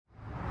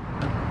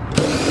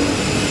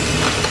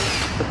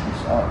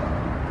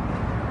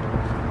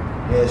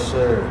Yes,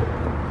 sir.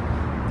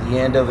 The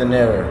end of an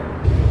era.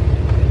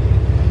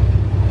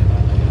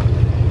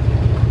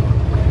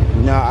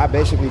 No, I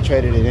basically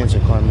traded it into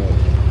Carmel.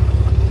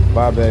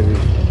 Bye, baby.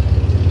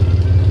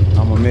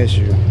 I'ma miss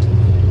you.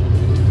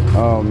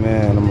 Oh,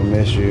 man, I'ma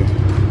miss you.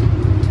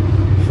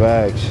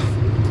 Facts.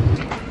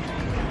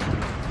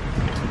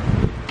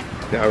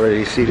 Y'all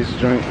ready to see this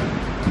joint?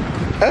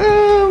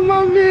 Oh,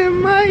 my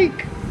man,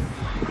 Mike.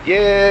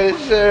 Yes,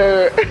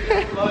 sir.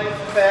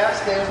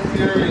 Fast and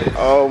Furious.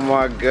 Oh,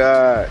 my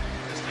God.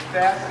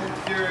 Fast and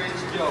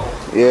Furious Joe.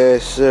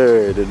 Yes,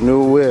 sir. The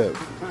new whip.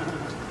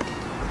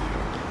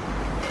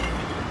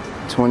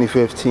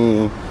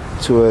 2015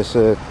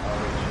 2SF.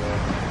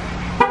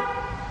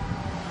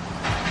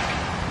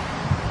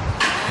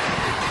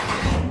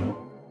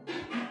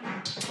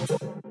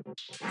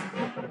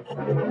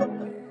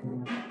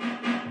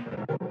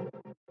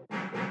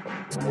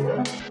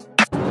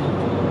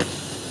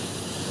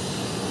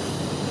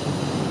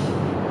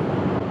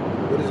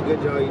 What is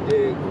good, y'all? You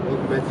dig?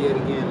 Welcome back to yet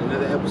again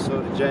another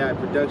episode of JI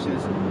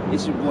Productions.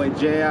 It's your boy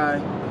JI.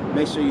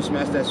 Make sure you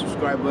smash that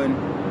subscribe button.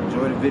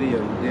 Enjoy the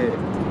video. You dig?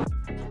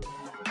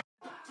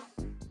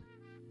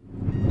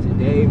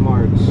 Today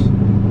marks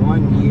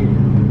 1 year.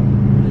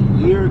 A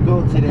year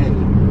ago today,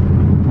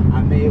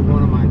 I made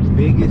one of my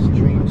biggest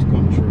dreams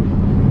come true.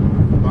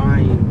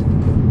 Buying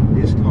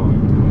this car,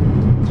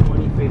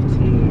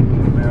 2015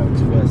 Camaro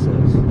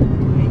 2SS.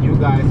 And you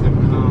guys have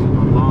come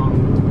along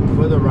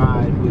for the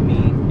ride with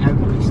me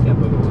every step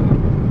of the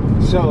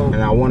way. So,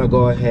 and I want to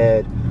go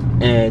ahead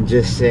and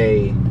just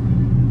say,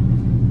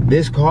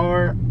 this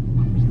car,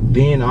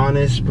 being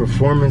honest,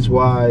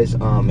 performance-wise,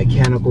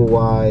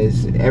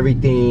 mechanical-wise,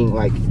 everything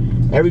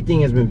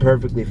has been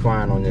perfectly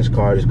fine on this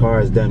car. This car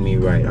has done me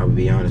right, I'll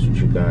be honest with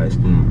you guys.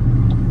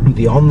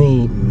 The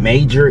only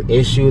major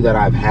issue that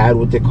I've had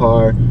with the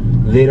car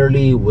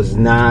literally was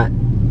not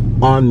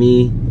on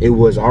me. It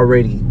was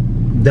already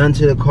done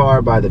to the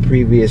car by the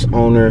previous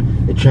owner.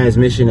 The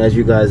transmission, as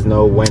you guys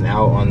know, went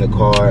out on the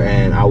car,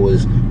 and I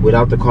was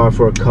without the car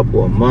for a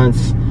couple of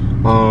months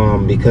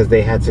because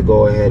they had to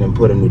go ahead and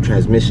put a new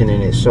transmission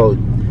in it. So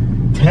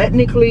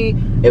technically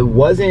it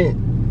wasn't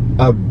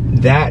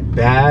that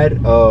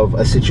bad of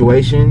a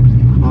situation,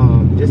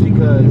 just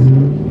because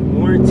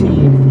warranty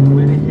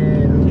went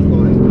ahead. I'm just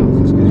going ahead and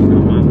close this because you know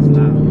mine was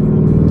loud.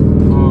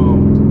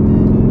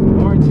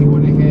 Warranty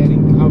went ahead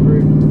and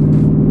covered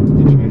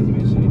the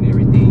transmission and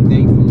everything.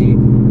 Thankfully,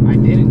 I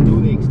didn't do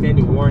the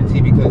extended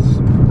warranty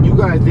because you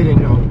guys didn't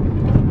know,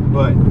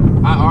 but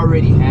I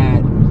already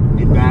had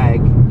the bag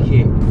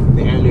kit,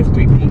 the airlift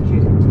 3P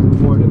kit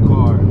for the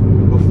car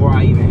before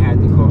I even had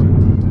the car.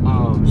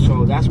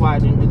 So that's why I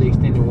didn't do the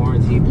extended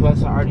warranty.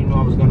 Plus, I already knew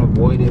I was gonna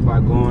avoid it by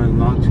going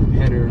long tube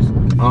headers.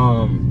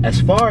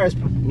 As far as,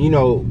 you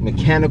know,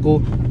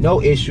 mechanical,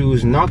 no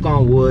issues. Knock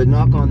on wood,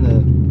 knock on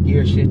the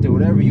gear shifter,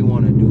 whatever you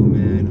want to do,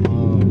 man.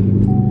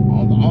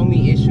 The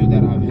only issue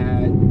that I've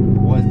had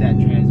was that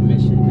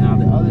transmission. Now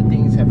the other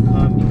things have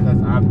come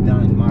because I've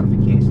done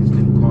modifications to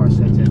the car,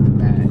 such as the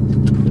bags.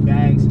 The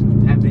bags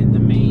have been the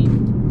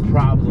main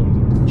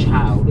problem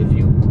child, if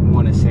you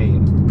want to say,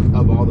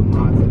 of all the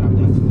mods that I've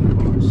done to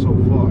the car so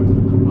far.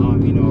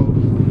 You know,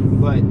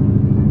 but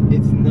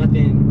it's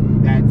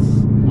nothing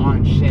that's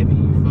on Chevy,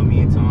 you feel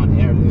me? It's on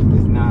airlift.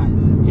 It's not,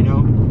 you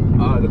know.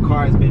 The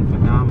car has been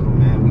phenomenal,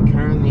 man. We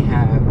currently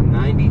have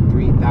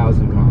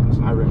 93,000 miles.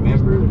 I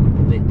remember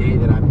the day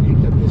that I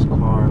picked up this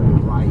car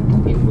like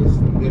it was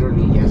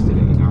literally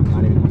yesterday. I'm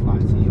not even gonna lie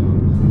to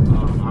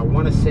y'all. I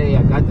want to say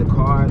I got the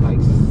car like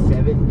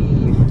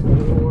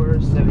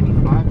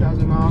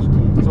 75,000 miles.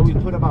 So we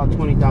put about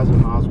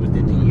 20,000 miles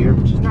within the year,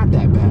 which is not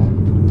that bad.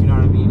 You know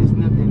what I mean? It's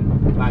nothing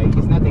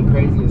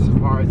crazy as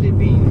far as it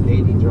being a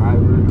daily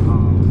driver.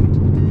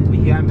 But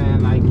yeah,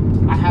 man, like,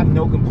 I have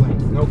no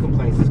complaints.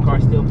 This car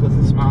still puts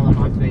a smile on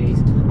my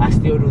face. I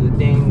still do the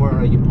thing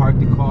where you park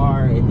the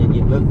car and then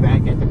you look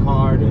back at the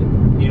car to,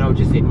 you know,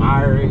 just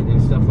admire it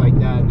and stuff like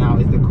that. Now,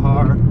 is the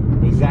car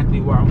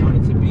exactly where I want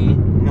it to be?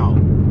 No.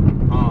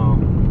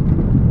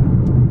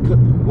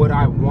 Would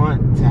I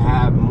want to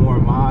have more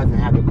mods and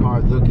have the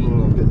car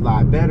looking a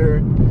lot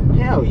better?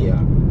 Hell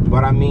yeah.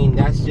 But I mean,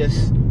 that's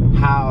just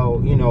how,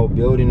 you know,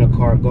 building a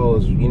car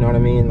goes. You know what I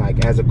mean?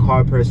 Like, as a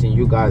car person,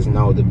 you guys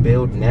know the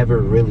build never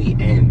really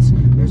ends.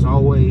 There's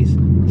always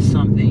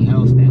something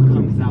else that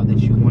comes out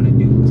that you want to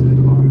do to the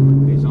car.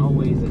 There's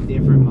always a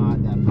different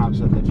mod that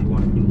pops up that you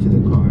want to do to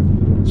the car.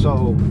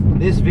 So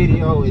this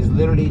video is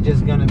literally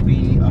just gonna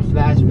be a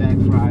flashback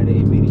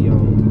Friday video,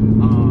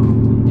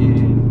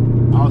 and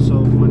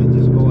also want to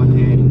just go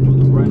ahead and do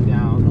the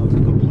rundown of the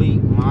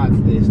complete mods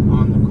list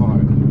on the car.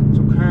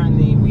 So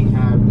currently we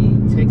have the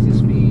Texas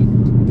Speed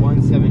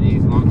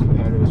 178 long tube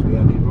headers. We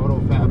have the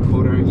Rotofab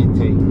coater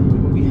intake.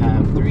 We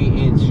have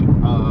 3-inch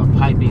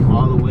piping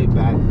all the way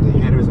back. The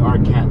headers are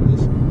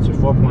catless. So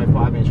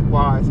 4.5-inch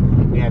quads.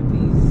 We have the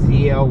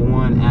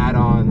ZL1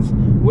 add-ons,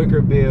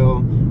 wicker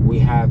bill. We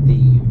have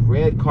the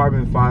red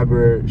carbon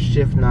fiber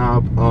shift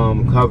knob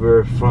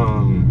cover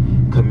from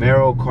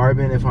Camaro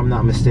Carbon, if I'm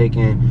not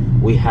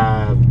mistaken. We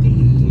have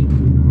the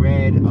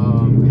red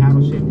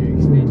paddle shifter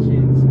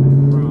extensions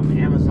from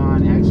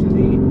Amazon.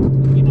 Actually,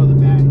 you know the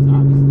bags,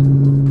 obviously.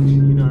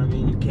 You know what I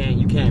mean?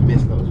 You can't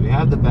miss those. We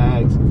have the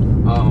bags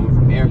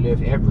from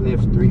Airlift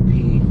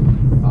 3P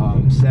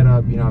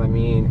setup. You know what I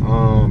mean?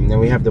 Then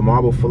we have the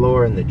marble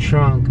floor in the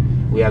trunk.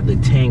 We have the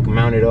tank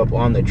mounted up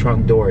on the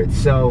trunk door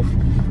itself.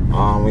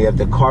 We have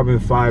the carbon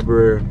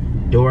fiber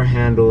door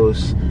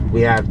handles.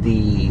 We have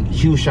the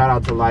huge shout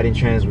out to Lighting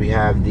Trends. We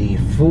have the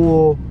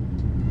full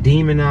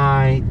Demon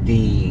Eye,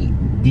 the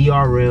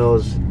DR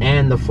rails,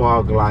 and the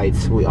fog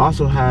lights. We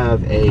also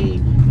have a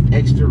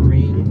extra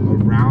ring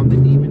around the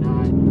Demon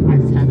Eye. I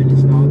just haven't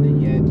installed it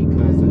yet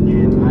because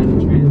again, Lighting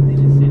Trends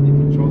didn't send the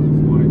controller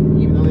for it,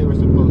 even though they were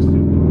supposed to.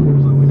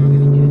 But we're not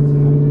gonna get into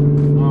that.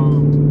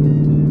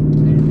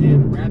 And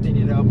then wrapping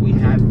it up, we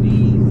have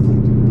these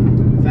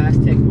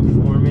Fastech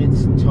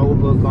Performance tow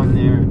hook on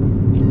there.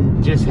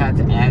 Just had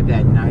to add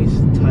that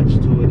nice touch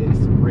to it. It's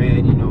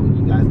red, you know,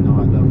 you guys know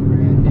I love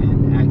red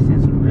and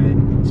accents of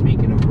red.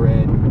 Speaking of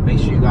red, make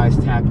sure you guys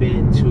tap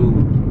into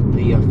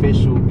the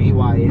official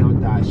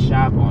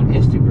BYL.shop on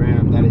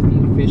Instagram. That is the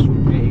official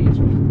page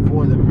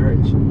for the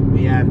merch.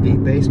 We have the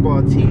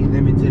baseball tee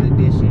limited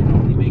edition,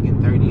 only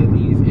making 30 of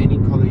these. Any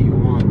color you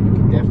want, you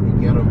can definitely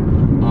get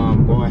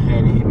them. Go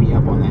ahead and hit me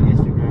up on that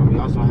Instagram. We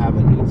also have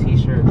a new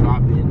t-shirt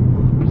dropping.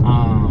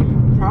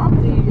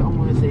 Probably, I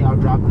want to say I'll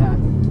drop that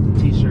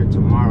t-shirt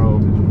tomorrow.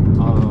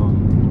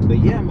 But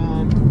yeah,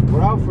 man,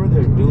 without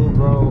further ado,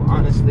 bro,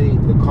 honestly,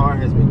 the car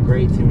has been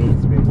great to me.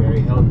 It's been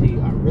very healthy.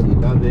 I really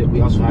love it.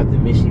 We also have the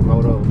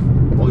Mishimoto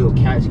oil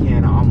catch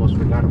can. I almost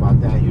forgot about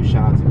that. Huge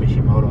shout out to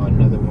Mishimoto,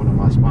 another one of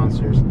my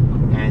sponsors.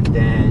 And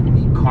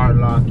then the car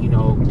lock, you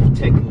know,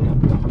 protecting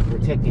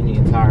the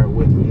entire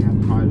whip. We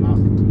have car lock,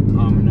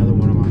 another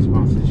one of my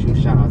sponsors.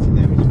 Huge shout out to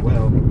them as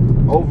well.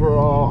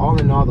 Overall, all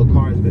in all, the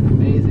car has been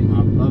amazing.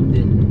 I've loved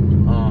it.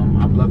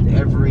 I've loved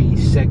every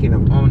second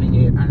of owning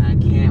it, and I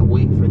can't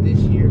wait for this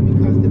year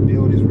because the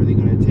build is really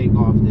going to take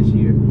off this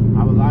year. I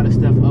have a lot of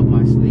stuff up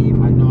my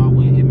sleeve. I know I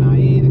went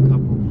MIA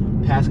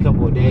the past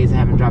couple of days. I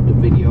haven't dropped a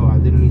video. I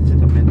literally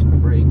took a mental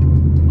break,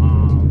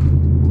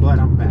 but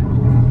I'm back.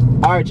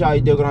 All right, y'all,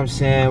 you dig what I'm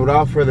saying?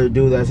 Without further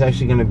ado, that's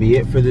actually going to be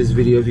it for this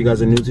video. If you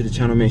guys are new to the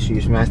channel, make sure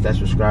you smash that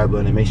subscribe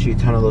button and make sure you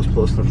turn on those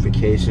post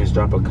notifications.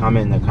 Drop a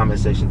comment in the comment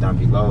section down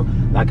below.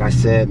 Like I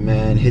said,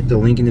 man, hit the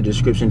link in the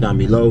description down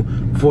below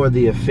for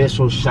the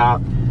official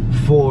shop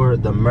for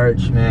the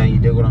merch, man. You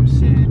dig what I'm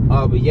saying?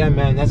 But yeah,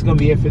 man, that's going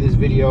to be it for this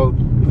video.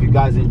 If you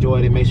guys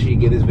enjoyed it, make sure you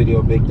give this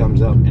video a big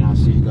thumbs up, and I'll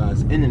see you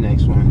guys in the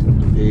next one.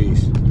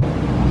 Peace.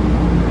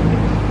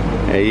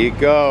 There you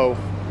go.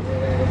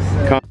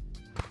 Yes,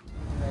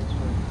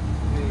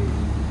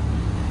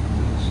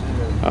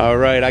 All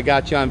right, I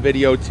got you on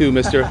video too,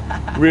 Mr.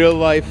 Real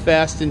Life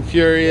Fast and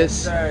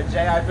Furious. Yes, sir.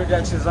 J.I.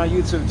 Productions on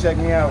YouTube. Check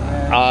me out,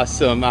 man.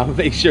 Awesome. I'll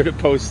make sure to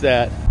post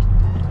that.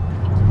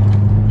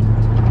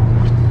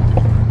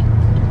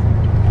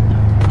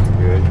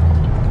 Good.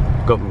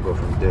 Go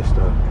from this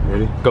stuff.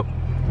 Ready? Go.